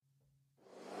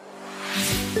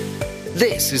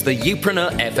This is the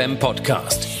Youpreneur FM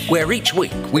podcast, where each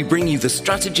week we bring you the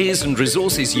strategies and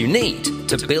resources you need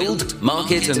to build,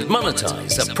 market and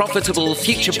monetize a profitable,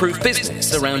 future-proof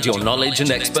business around your knowledge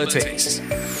and expertise.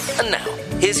 And now,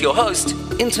 here's your host,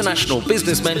 international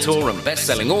business mentor and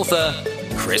best-selling author,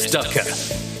 Chris Ducker.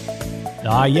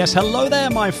 Yes, hello there,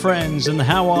 my friends, and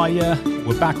how are you?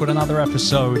 We're back with another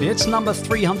episode. It's number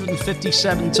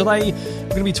 357. Today, we're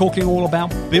going to be talking all about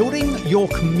building your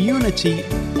community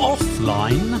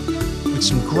offline with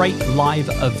some great live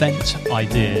event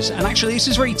ideas. And actually, this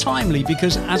is very timely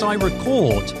because as I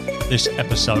record this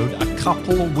episode a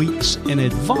couple of weeks in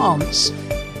advance,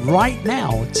 right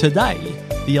now, today,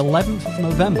 the 11th of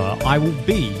November, I will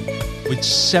be with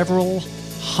several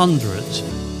hundred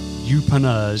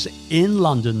Youpreneurs in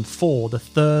London for the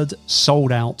third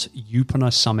sold-out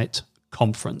Youpreneur Summit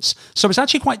conference. So it's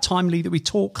actually quite timely that we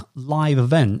talk live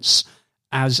events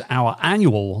as our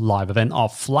annual live event, our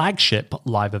flagship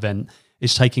live event,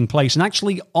 is taking place. And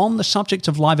actually, on the subject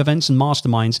of live events and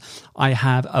masterminds, I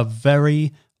have a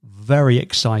very, very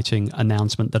exciting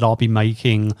announcement that I'll be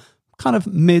making kind of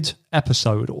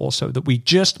mid-episode also, that we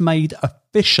just made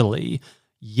officially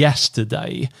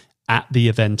yesterday at the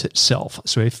event itself.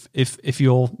 So if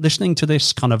you're listening to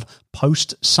this kind of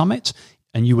post-summit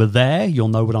and you were there, you'll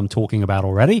know what I'm talking about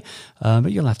already,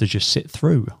 but you'll have to just sit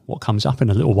through what comes up in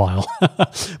a little while.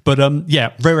 But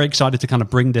yeah, very excited to kind of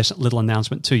bring this little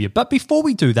announcement to you. But before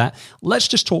we do that, let's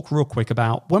just talk real quick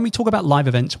about, when we talk about live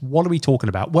events, what are we talking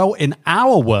about? Well, in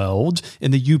our world,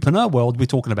 in the Youpreneur world, we're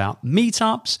talking about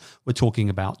meetups, we're talking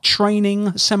about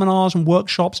training, seminars and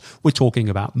workshops, we're talking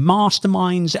about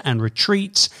masterminds and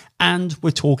retreats, and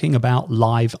we're talking about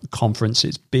live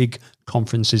conferences, big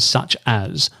conferences such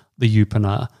as the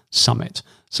Youpreneur Summit.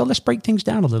 So let's break things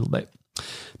down a little bit.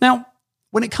 Now,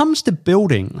 when it comes to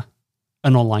building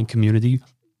an online community,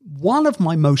 one of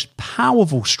my most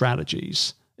powerful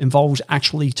strategies involves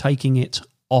actually taking it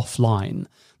offline.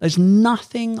 There's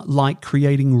nothing like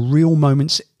creating real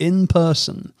moments in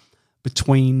person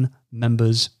between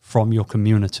members from your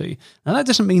community. Now, that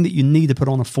doesn't mean that you need to put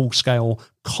on a full-scale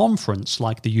conference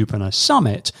like the Youpreneur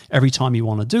Summit every time you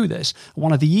want to do this.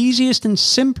 One of the easiest and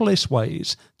simplest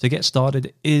ways to get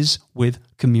started is with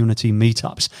community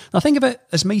meetups. Now, think of it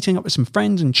as meeting up with some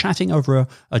friends and chatting over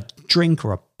a drink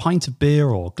or a pint of beer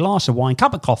or a glass of wine,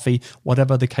 cup of coffee,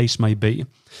 whatever the case may be.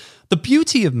 The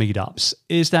beauty of meetups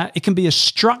is that it can be as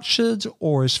structured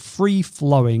or as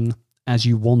free-flowing as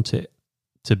you want it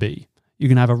to be. You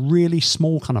can have a really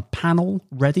small kind of panel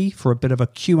ready for a bit of a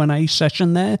Q&A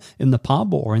session there in the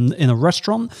pub or in a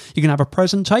restaurant. You can have a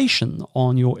presentation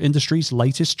on your industry's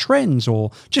latest trends or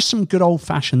just some good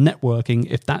old-fashioned networking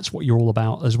if that's what you're all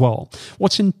about as well.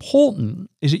 What's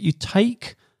important is that you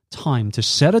take time to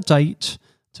set a date,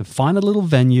 to find a little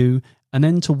venue, and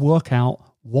then to work out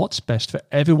what's best for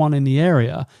everyone in the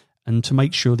area and to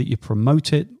make sure that you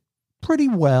promote it pretty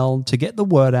well to get the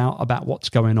word out about what's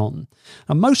going on.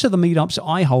 And most of the meetups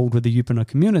I hold with the Youpreneur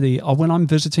community are when I'm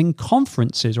visiting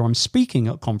conferences or I'm speaking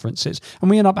at conferences, and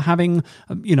we end up having,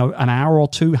 an hour or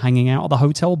two hanging out at the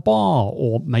hotel bar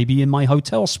or maybe in my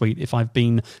hotel suite if I've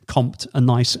been comped a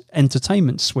nice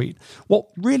entertainment suite. What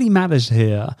really matters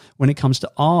here when it comes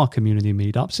to our community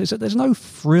meetups is that there's no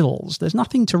frills. There's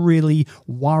nothing to really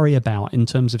worry about in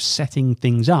terms of setting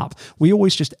things up. We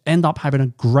always just end up having a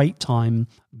great time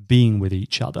being with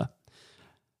each other.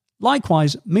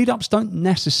 Likewise, meetups don't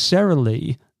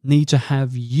necessarily need to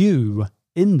have you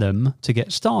in them to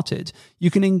get started.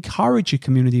 You can encourage your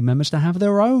community members to have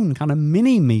their own kind of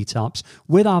mini meetups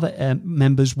with other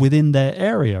members within their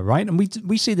area, right? And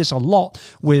we see this a lot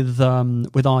with our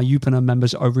Youpreneur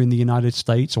members over in the United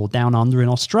States or down under in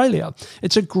Australia.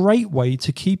 It's a great way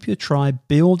to keep your tribe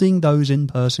building those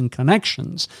in-person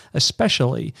connections,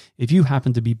 especially if you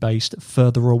happen to be based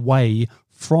further away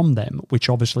from them, which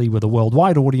obviously with a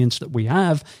worldwide audience that we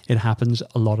have, it happens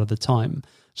a lot of the time.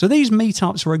 So these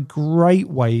meetups are a great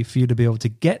way for you to be able to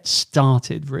get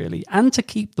started, really, and to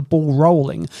keep the ball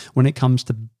rolling when it comes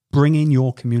to bringing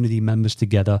your community members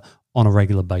together on a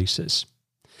regular basis.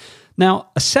 Now,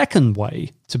 a second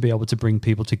way to be able to bring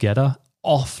people together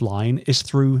offline is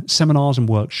through seminars and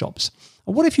workshops.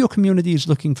 What if your community is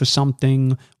looking for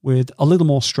something with a little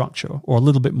more structure or a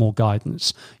little bit more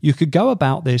guidance? You could go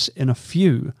about this in a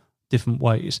few different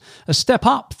ways. A step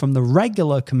up from the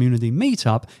regular community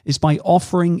meetup is by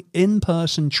offering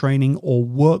in-person training or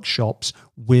workshops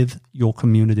with your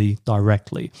community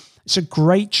directly. It's a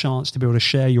great chance to be able to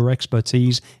share your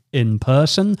expertise in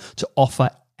person, to offer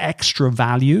extra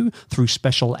value through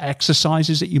special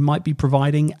exercises that you might be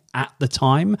providing at the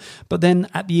time. But then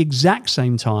at the exact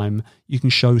same time, you can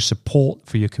show support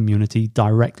for your community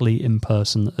directly in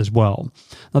person as well.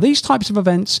 Now, these types of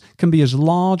events can be as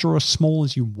large or as small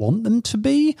as you want them to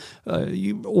be,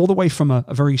 all the way from a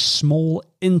very small,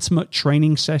 intimate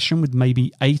training session with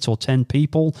maybe 8 or 10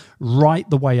 people, right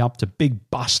the way up to big,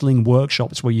 bustling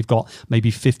workshops where you've got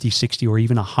maybe 50, 60, or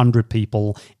even 100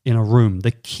 people in a room.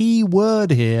 The key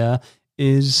word here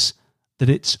is that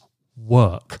it's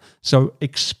work. So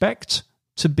expect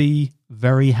to be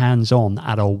very hands-on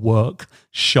at a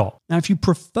workshop. Now, if you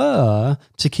prefer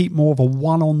to keep more of a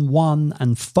one-on-one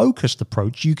and focused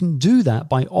approach, you can do that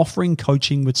by offering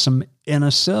coaching with some inner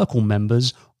circle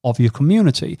members of your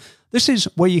community. This is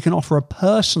where you can offer a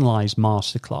personalized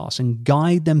masterclass and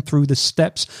guide them through the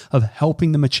steps of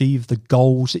helping them achieve the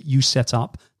goals that you set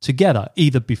up together,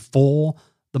 either before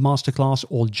the masterclass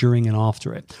or during and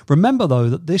after it. Remember, though,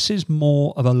 that this is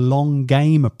more of a long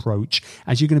game approach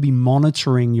as you're going to be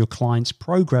monitoring your client's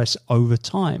progress over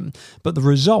time. But the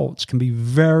results can be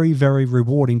very, very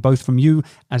rewarding, both from you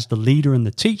as the leader and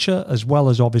the teacher, as well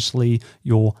as obviously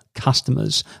your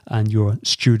customers and your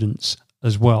students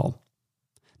as well.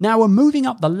 Now, we're moving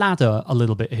up the ladder a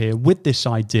little bit here with this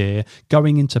idea,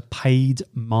 going into paid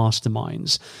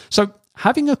masterminds. So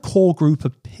having a core group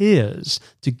of peers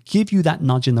to give you that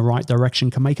nudge in the right direction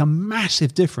can make a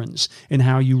massive difference in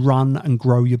how you run and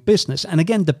grow your business. And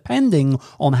again, depending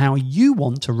on how you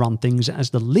want to run things as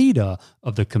the leader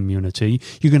of the community,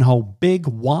 you can hold big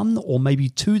 1 or maybe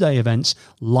 2-day events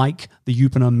like the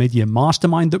Youpreneur Mid-Year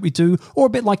Mastermind that we do, or a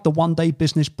bit like the one-day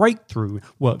business breakthrough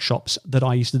workshops that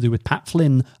I used to do with Pat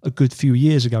Flynn a good few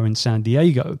years ago in San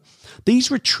Diego. These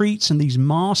retreats and these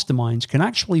masterminds can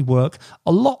actually work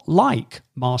a lot like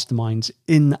masterminds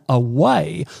in a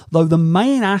way, though the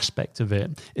main aspect of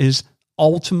it is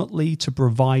ultimately to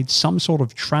provide some sort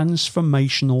of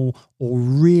transformational or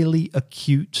really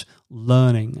acute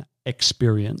learning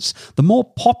experience. The more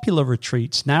popular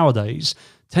retreats nowadays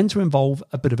tend to involve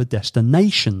a bit of a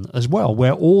destination as well,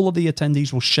 where all of the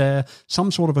attendees will share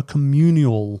some sort of a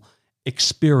communal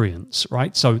experience,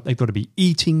 right? So they've got to be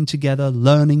eating together,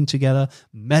 learning together,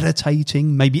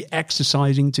 meditating, maybe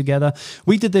exercising together.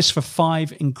 We did this for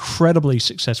 5 incredibly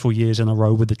successful years in a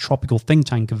row with the Tropical Think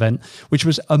Tank event, which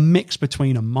was a mix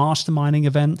between a masterminding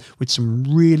event with some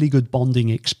really good bonding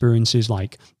experiences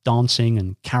like dancing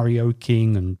and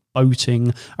karaokeing and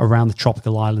boating around the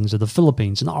tropical islands of the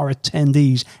Philippines. And our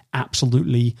attendees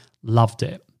absolutely loved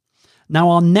it.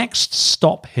 Now, our next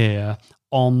stop here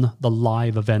on the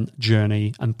live event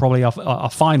journey, and probably our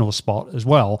final spot as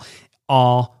well,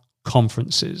 are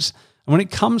conferences. And when it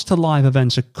comes to live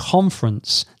events, a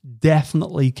conference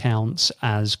definitely counts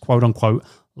as, quote unquote,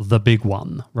 the big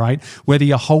one, right? Whether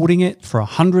you're holding it for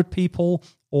 100 people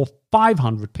or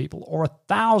 500 people or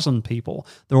 1,000 people,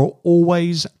 there are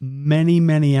always many,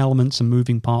 many elements and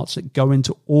moving parts that go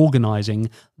into organizing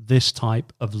this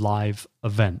type of live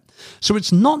event. So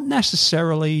it's not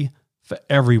necessarily for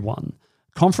everyone.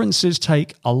 Conferences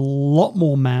take a lot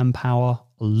more manpower,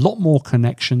 a lot more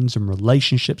connections and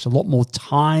relationships, a lot more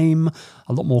time,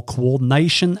 a lot more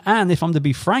coordination, and if I'm to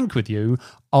be frank with you,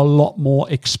 a lot more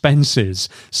expenses.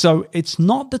 So it's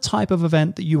not the type of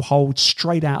event that you hold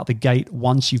straight out of the gate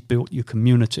once you've built your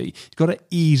community. You've got to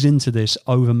ease into this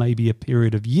over maybe a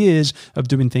period of years of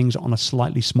doing things on a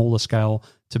slightly smaller scale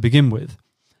to begin with.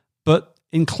 But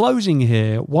in closing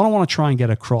here, what I want to try and get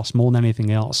across more than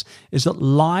anything else is that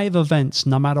live events,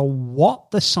 no matter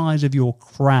what the size of your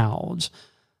crowd,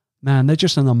 man, they're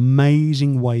just an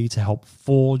amazing way to help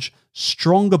forge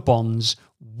stronger bonds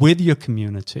with your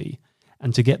community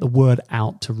and to get the word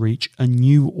out to reach a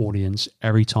new audience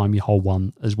every time you hold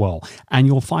one as well. And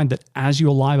you'll find that as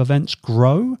your live events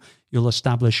grow, you'll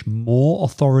establish more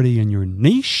authority in your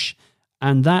niche,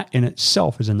 and that in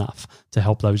itself is enough to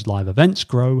help those live events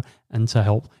grow and to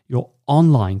help your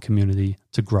online community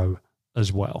to grow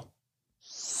as well.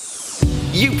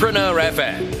 Youpreneur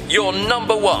FM, your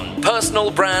 #1 personal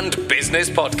brand business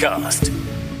podcast.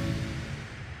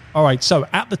 All right, so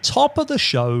at the top of the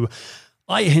show,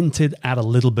 I hinted at a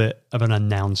little bit of an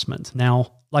announcement.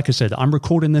 Now, like I said, I'm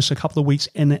recording this a couple of weeks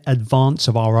in advance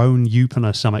of our own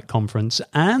Youpreneur Summit conference.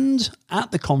 And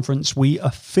at the conference, we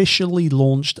officially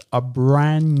launched a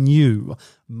brand new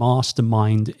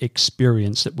mastermind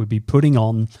experience that we'll be putting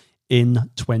on in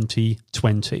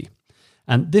 2020.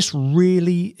 And this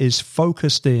really is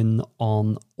focused in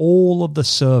on all of the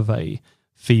survey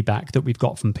feedback that we've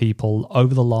got from people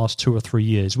over the last 2 or 3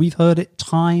 years. We've heard it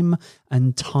time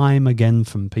and time again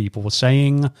from people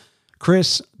saying,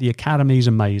 Chris, the Academy is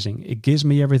amazing. It gives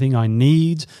me everything I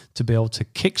need to be able to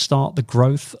kickstart the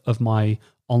growth of my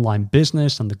online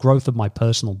business and the growth of my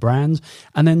personal brand.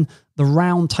 And then the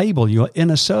round table, your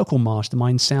inner circle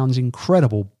mastermind sounds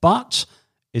incredible, but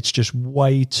it's just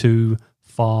way too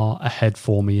far ahead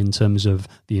for me in terms of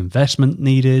the investment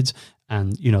needed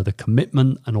and, the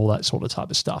commitment and all that sort of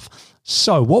type of stuff.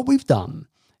 So what we've done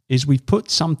is we've put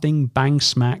something bang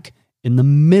smack in the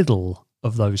middle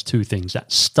of those two things,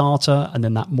 that starter and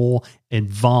then that more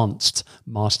advanced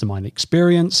mastermind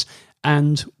experience.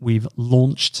 And we've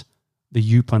launched the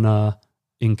Youpreneur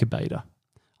Incubator.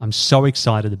 I'm so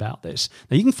excited about this.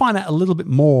 Now, you can find out a little bit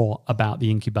more about the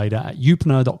incubator at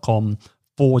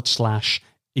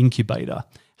youpreneur.com/incubator.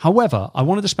 However, I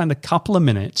wanted to spend a couple of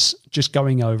minutes just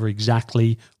going over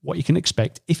exactly what you can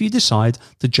expect if you decide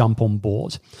to jump on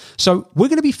board. So we're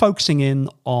going to be focusing in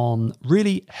on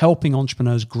really helping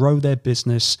entrepreneurs grow their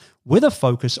business with a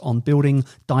focus on building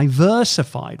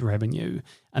diversified revenue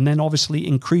and then obviously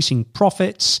increasing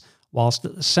profits whilst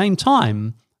at the same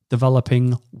time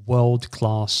developing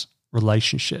world-class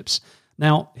relationships.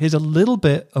 Now, here's a little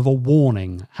bit of a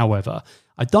warning, however.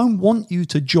 I don't want you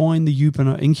to join the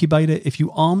Youpreneur Incubator if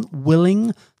you aren't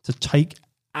willing to take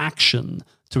action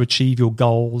to achieve your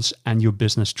goals and your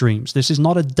business dreams. This is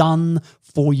not a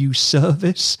done-for-you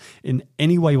service in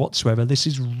any way whatsoever. This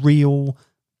is real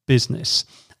business.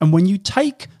 And when you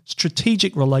take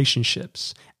strategic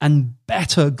relationships and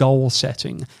better goal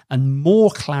setting and more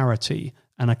clarity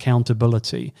and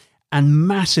accountability and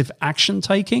massive action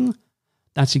taking,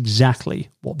 that's exactly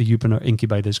what the Youpreneur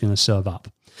Incubator is going to serve up.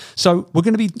 So we're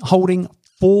going to be holding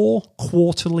 4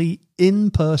 quarterly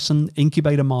in-person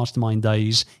Incubator Mastermind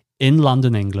days in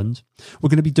London, England. We're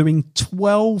going to be doing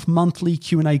 12 monthly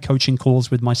Q&A coaching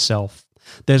calls with myself.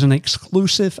 There's an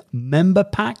exclusive member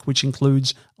pack, which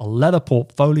includes a leather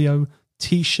portfolio,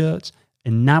 t-shirts,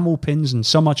 enamel pins, and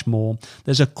so much more.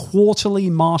 There's a quarterly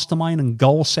mastermind and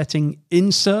goal-setting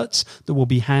inserts that we'll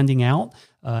be handing out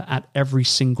at every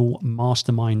single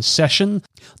mastermind session.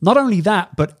 Not only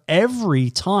that, but every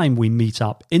time we meet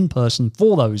up in person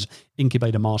for those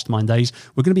Incubator Mastermind days,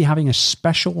 we're going to be having a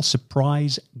special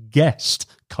surprise guest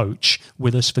coach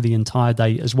with us for the entire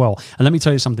day as well. And let me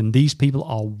tell you something, these people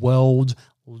are world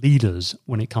leaders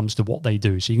when it comes to what they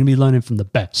do. So you're going to be learning from the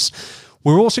best.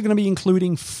 We're also going to be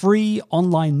including free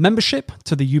online membership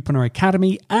to the Youpreneur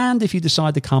Academy. And if you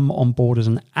decide to come on board as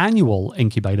an annual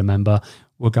Incubator member,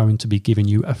 we're going to be giving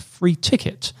you a free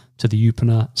ticket to the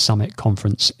Youpreneur Summit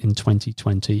Conference in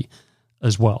 2020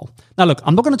 as well. Now, look,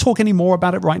 I'm not going to talk any more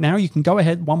about it right now. You can go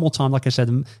ahead one more time, like I said,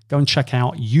 and go and check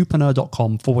out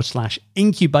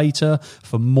youpreneur.com/incubator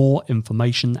for more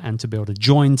information and to be able to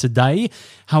join today.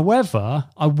 However,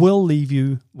 I will leave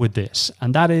you with this,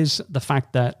 and that is the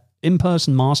fact that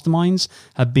in-person masterminds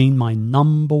have been my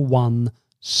number one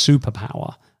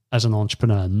superpower as an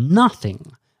entrepreneur.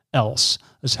 Nothing else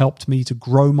has helped me to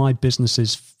grow my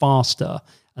businesses faster,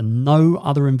 and no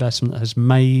other investment has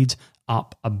made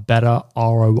up a better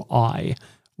ROI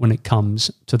when it comes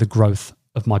to the growth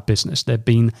of my business. They've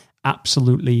been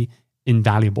absolutely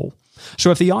invaluable.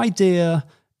 So if the idea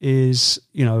is,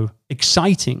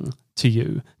 exciting to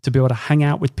you to be able to hang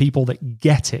out with people that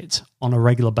get it on a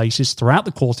regular basis throughout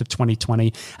the course of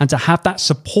 2020 and to have that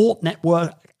support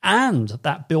network and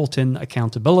that built-in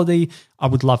accountability, I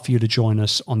would love for you to join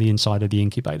us on the inside of the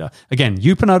incubator. Again,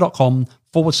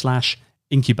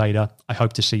 youpreneur.com/incubator. I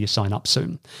hope to see you sign up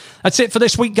soon. That's it for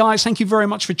this week, guys. Thank you very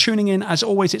much for tuning in. As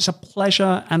always, it's a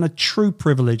pleasure and a true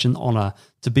privilege and honor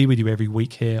to be with you every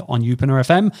week here on Youpreneur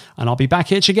FM. And I'll be back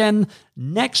here again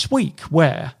next week,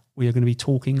 where we are going to be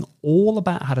talking all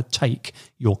about how to take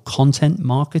your content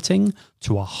marketing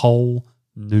to a whole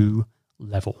new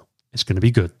level. It's going to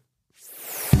be good.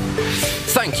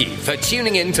 Thank you for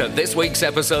tuning in to this week's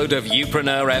episode of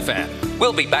Youpreneur FM.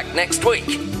 We'll be back next week.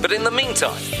 But in the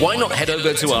meantime, why not head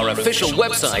over to our official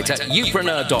website at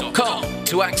youpreneur.com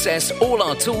to access all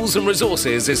our tools and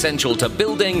resources essential to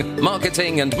building,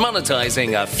 marketing, and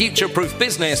monetizing a future-proof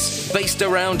business based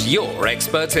around your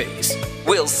expertise.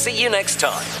 We'll see you next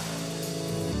time.